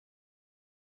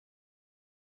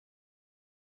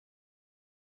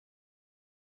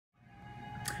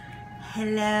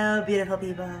Hello, beautiful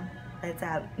people. What's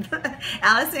up?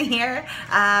 Allison here,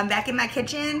 back in my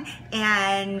kitchen,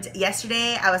 and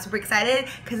yesterday I was super excited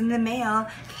because in the mail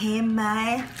came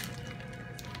my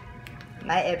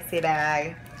IPSY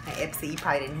bag. My IPSY, you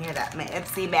probably didn't hear that. My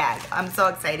IPSY bag. I'm so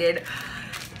excited.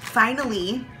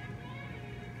 Finally,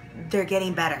 they're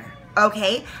getting better.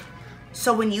 Okay?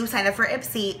 So when you sign up for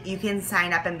IPSY, you can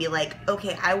sign up and be like,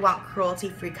 okay, I want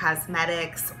cruelty-free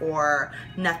cosmetics or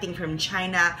nothing from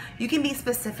China. You can be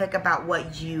specific about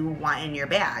what you want in your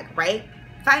bag, right?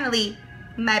 Finally,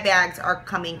 my bags are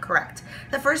coming correct.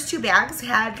 The first two bags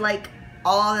had like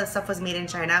all the stuff was made in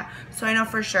China, so I know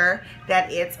for sure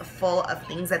that it's full of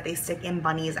things that they stick in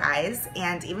bunnies' eyes.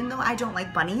 And even though I don't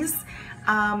like bunnies,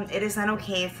 it is not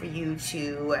okay for you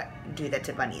to do that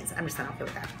to bunnies. I'm just not okay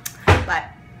with that. But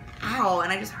ow,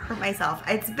 and I just hurt myself.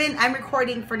 I'm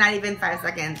recording for not even 5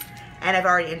 seconds and I've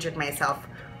already injured myself.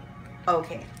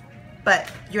 Okay, but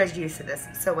you guys are used to this,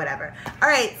 so whatever. All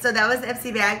right, so that was the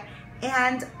IPSY bag,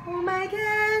 and oh my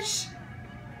gosh,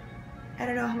 I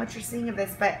don't know how much you're seeing of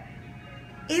this, but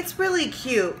it's really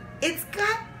cute. It's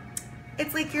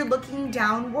like you're looking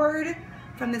downward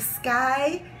from the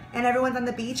sky and everyone's on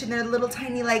the beach and they're little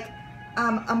tiny like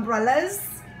umbrellas.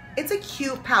 It's a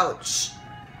cute pouch.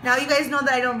 Now you guys know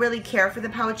that I don't really care for the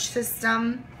pouch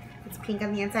system. It's pink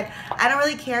on the inside. I don't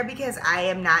really care because I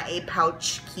am not a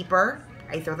pouch keeper.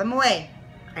 I throw them away.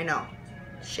 I know,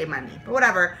 shame on me, but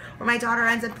whatever. Where my daughter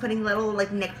ends up putting little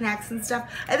like knickknacks and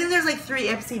stuff. I think there's like 3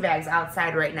 IPSY bags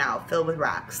outside right now filled with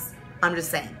rocks. I'm just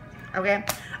saying, okay?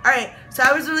 All right, so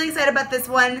I was really excited about this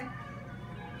one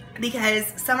because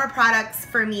summer products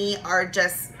for me are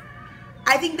just,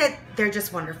 I think that they're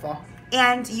just wonderful.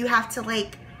 And you have to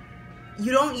like,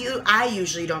 I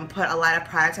usually don't put a lot of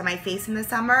product on my face in the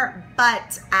summer,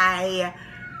 but I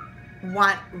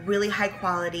want really high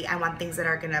quality. I want things that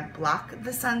are gonna block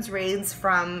the sun's rays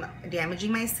from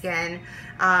damaging my skin.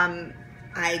 I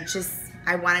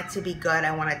want it to be good.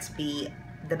 I want it to be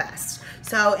the best.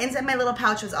 So inside my little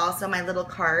pouch was also my little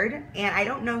card, and I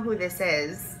don't know who this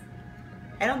is.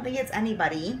 I don't think it's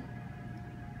anybody.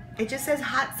 It just says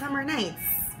Hot Summer Nights,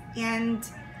 and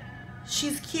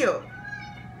she's cute.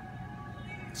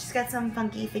 She's got some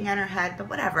funky thing on her head, but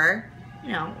whatever,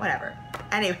 you know, whatever.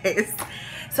 Anyways,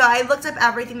 so I looked up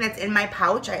everything that's in my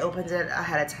pouch. I opened it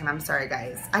ahead of time. I'm sorry,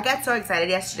 guys. I got so excited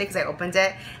yesterday because I opened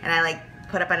it and I like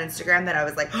put up on Instagram that I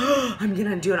was like, oh, I'm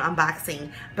gonna do an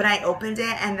unboxing. But I opened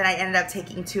it and then I ended up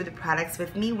taking 2 of the products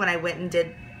with me when I went and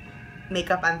did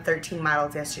makeup on 13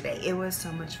 models yesterday. It was so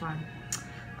much fun.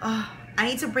 Oh, I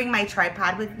need to bring my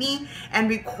tripod with me and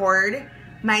record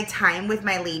my time with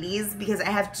my ladies because I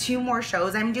have 2 more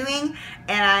shows I'm doing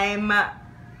and I'm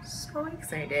so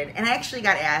excited. And I actually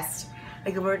got asked,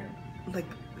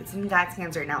 it's in God's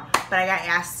hands right now, but I got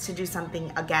asked to do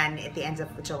something again at the end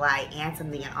of July and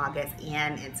something in August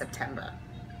and in September.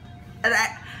 And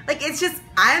it's just,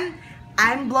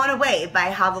 I'm blown away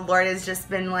by how the Lord has just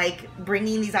been like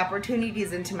bringing these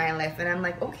opportunities into my life, and I'm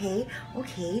like, okay.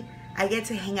 I get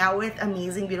to hang out with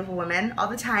amazing, beautiful women all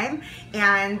the time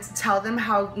and tell them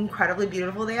how incredibly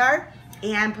beautiful they are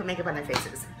and put makeup on their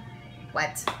faces.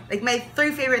 What? Like my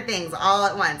 3 favorite things all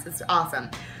at once. It's awesome.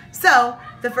 So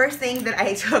the first thing that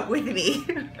I took with me,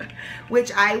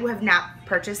 which I have not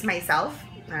purchased myself,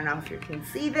 I don't know if you can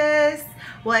see this,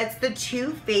 well, it's the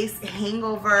Too Faced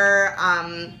Hangover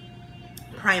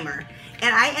primer.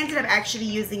 And I ended up actually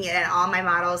using it at all my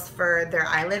models for their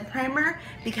eyelid primer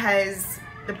because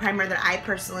the primer that I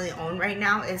personally own right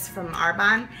now is from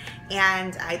Arbonne,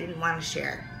 and I didn't want to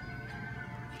share.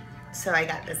 So I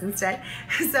got this instead.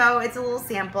 So it's a little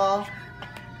sample.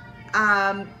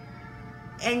 And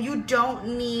you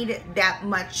don't need that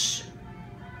much,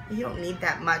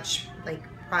 like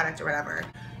product or whatever.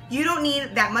 You don't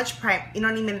need that much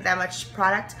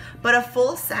product, but a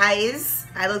full size,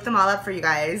 I looked them all up for you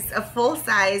guys, a full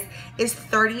size is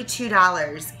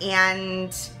 $32,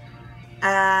 and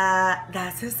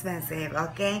that's expensive,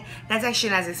 okay? That's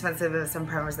actually not as expensive as some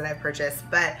primers that I've purchased,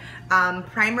 but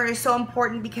primer is so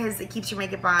important because it keeps your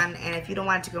makeup on, and if you don't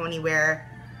want it to go anywhere,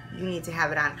 you need to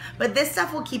have it on. But this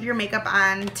stuff will keep your makeup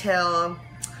on till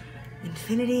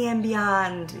infinity and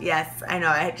beyond. Yes, I know,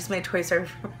 I just made a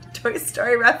Toy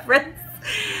Story reference,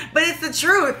 but it's the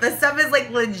truth. The stuff is like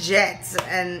legit,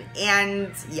 and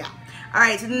yeah. All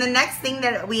right, so then the next thing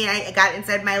that I got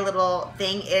inside my little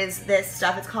thing is this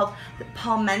stuff. It's called the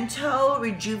Palmetto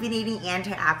Rejuvenating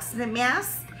Antioxidant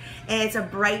Mask, and it's a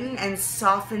brighten and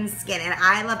soften skin, and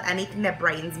I love anything that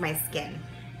brightens my skin.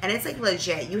 And it's like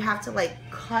legit. You have to like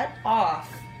cut off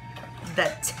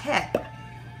the tip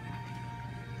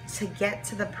to get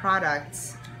to the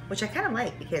product which I kind of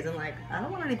like because I'm like, I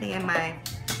don't want anything in my,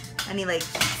 any like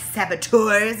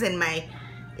saboteurs in my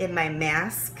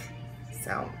mask.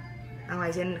 So, oh,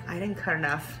 I didn't cut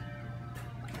enough.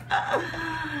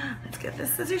 Let's get the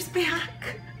scissors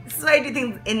back. This is why I do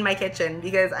things in my kitchen,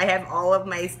 because I have all of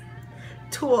my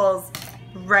tools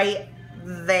right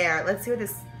there. Let's see what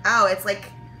this, oh, it's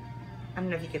like, I don't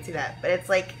know if you can see that, but it's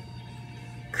like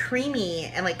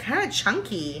creamy and like kind of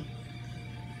chunky.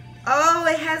 Oh,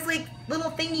 it has like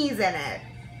little thingies in it.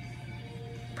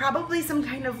 Probably some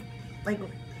kind of like,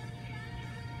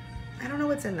 I don't know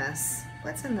what's in this.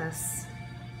 What's in this?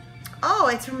 Oh,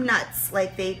 it's from nuts.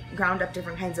 Like they ground up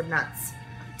different kinds of nuts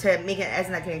to make it as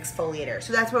like an exfoliator.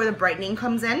 So that's where the brightening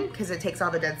comes in, because it takes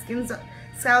all the dead skin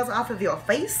cells off of your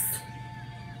face.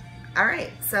 All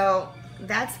right, so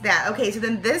that's that. Okay, so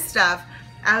then this stuff,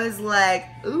 I was like,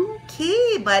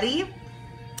 okay, buddy.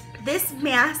 This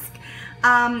mask,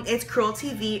 it's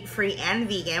cruelty free and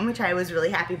vegan, which I was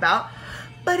really happy about.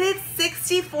 But it's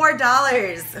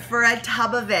 $64 for a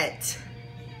tub of it.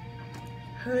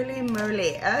 Holy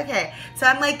moly. Okay, so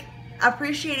I'm like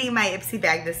appreciating my IPSY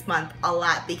bag this month a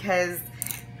lot, because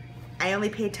I only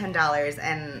paid $10,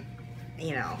 and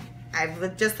you know,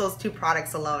 with just those 2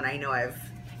 products alone, I know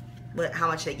how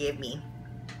much they gave me.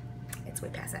 It's way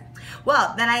past it.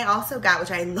 Well, then I also got,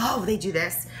 which I love, they do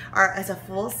this, as a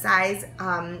full-size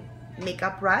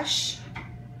makeup brush.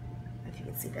 If you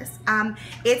can see this.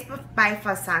 It's by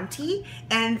Vasanti,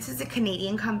 and this is a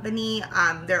Canadian company.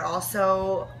 They're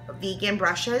also vegan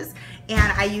brushes,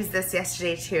 and I used this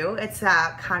yesterday too. It's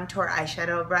a contour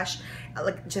eyeshadow brush.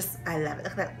 Look, just, I love it.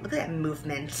 Look at that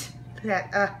movement. Look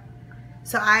at that.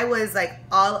 So I was like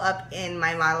all up in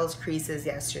my model's creases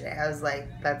yesterday. I was like,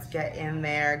 let's get in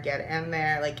there, get in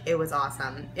there. Like, it was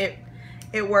awesome.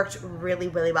 It worked really,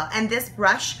 really well. And this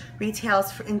brush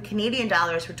retails in Canadian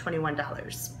dollars for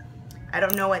 $21. I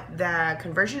don't know what the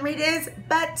conversion rate is,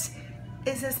 but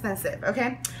it's expensive,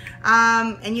 okay?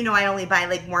 And you know, I only buy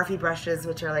like Morphe brushes,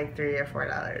 which are like $3 or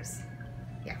 $4.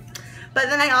 Yeah. But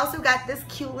then I also got this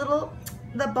cute little,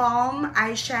 the Balm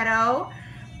eyeshadow.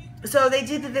 So they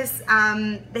did this,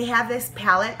 they have this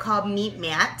palette called Meet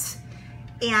Matte,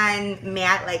 and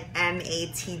matte like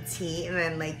M-A-T-T, and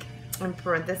then like in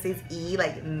parentheses E,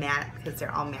 like matte, because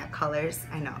they're all matte colors.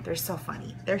 I know, they're so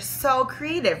funny. They're so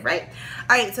creative, right?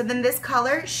 All right, so then this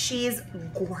color, she's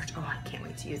gorgeous. Oh, I can't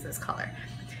wait to use this color.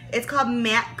 It's called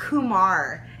Matte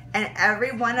Kumar, and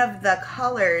every one of the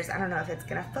colors, I don't know if it's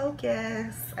gonna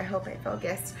focus. I hope I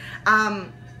focused.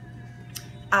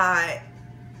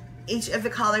 Each of the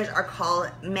colors are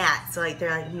called matte, so like they're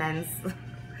like men's,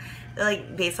 they're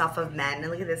like based off of men.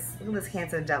 And look at this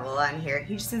handsome devil on here.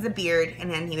 He just has a beard, and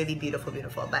then he would be beautiful,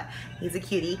 but he's a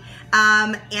cutie.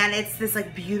 And it's this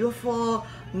like beautiful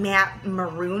matte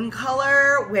maroon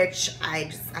color, which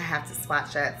I have to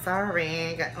swatch it.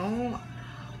 Sorry. Oh,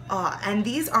 and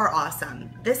these are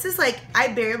awesome. This is like, I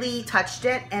barely touched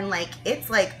it, and like it's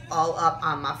like all up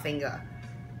on my finger.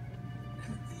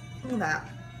 Look at that.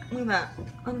 Look at that.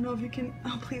 I don't know if you can,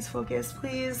 oh, please focus,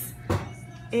 please.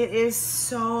 It is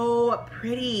so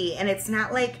pretty, and it's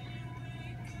not like,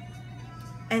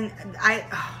 and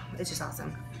it's just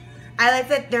awesome. I like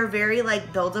that they're very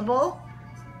like buildable,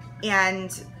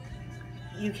 and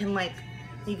you can like,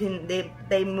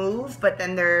 they move, but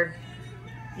then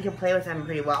you can play with them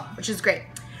pretty well, which is great.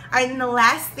 All right, and the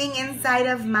last thing inside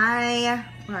of my,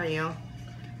 where are you?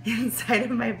 Inside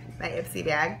of my IPSY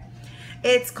bag,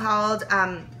 it's called,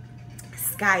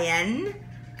 SKyn,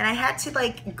 and I had to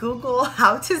like Google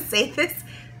how to say this.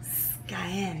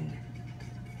 SKyn,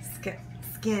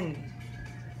 skin.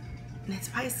 It's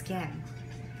probably skin.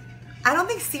 I don't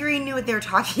think Siri knew what they were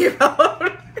talking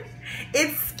about.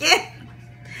 It's SKyn,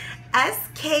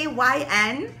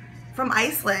 S-K-Y-N, from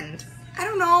Iceland. I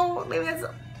don't know, maybe that's,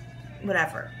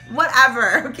 whatever,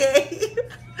 okay?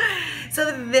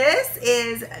 So this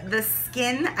is the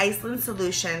SKyn Iceland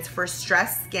Solutions for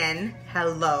Stressed Skin.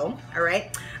 Hello, all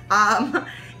right?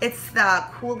 It's the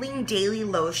Cooling Daily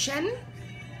Lotion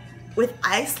with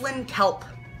Iceland kelp,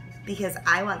 because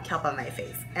I want kelp on my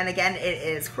face. And again, it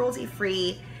is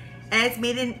cruelty-free, and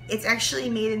it's actually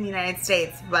made in the United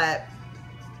States, but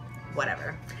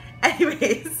whatever.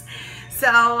 Anyways,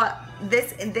 so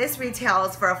this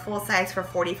retails for a full size for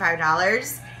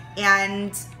 $45,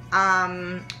 and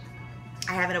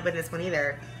I haven't opened this one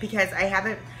either, because I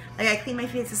haven't, like, I cleaned my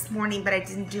face this morning, but I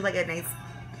didn't do like a nice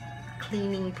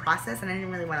cleaning process, and I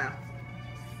didn't really want to.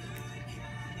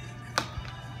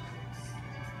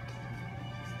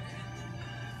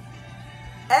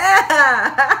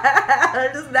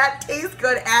 It does not taste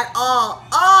good at all.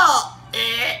 Oh!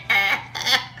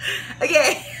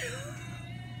 Okay.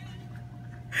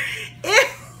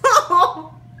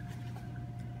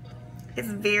 It's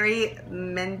very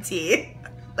minty,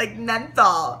 like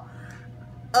menthol.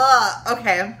 Ugh,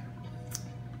 okay.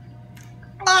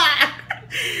 Ah.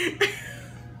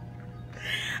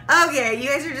 Okay, you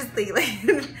guys are just thinking, like,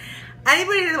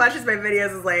 anybody that watches my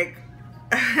videos is like,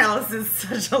 Alice is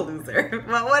such a loser.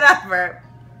 But whatever.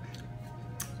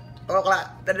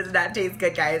 That does not taste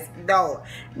good, guys. No,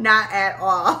 not at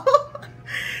all.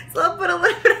 So I'll put a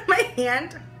little bit on my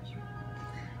hand.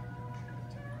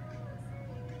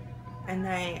 And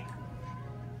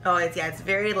it's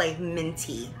very like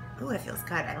minty. Oh, it feels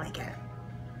good. I like it.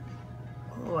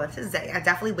 Oh, this is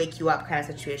definitely wake you up kind of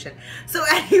situation. So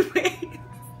anyway,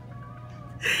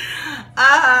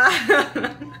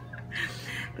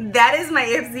 that is my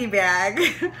IPSY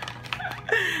bag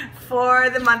for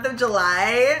the month of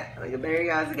July. There he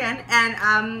goes again.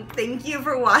 And thank you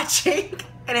for watching.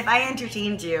 And if I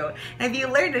entertained you, and if you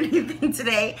learned anything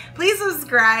today, please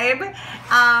subscribe.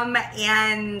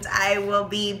 And I will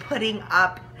be putting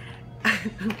up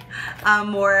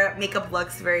more makeup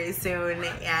looks very soon.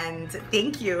 And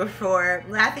thank you for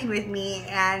laughing with me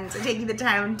and taking the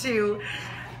time to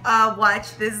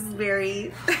watch this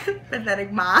very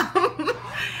pathetic mom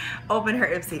open her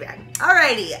IPSY bag.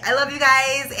 Alrighty, I love you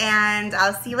guys, and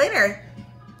I'll see you later.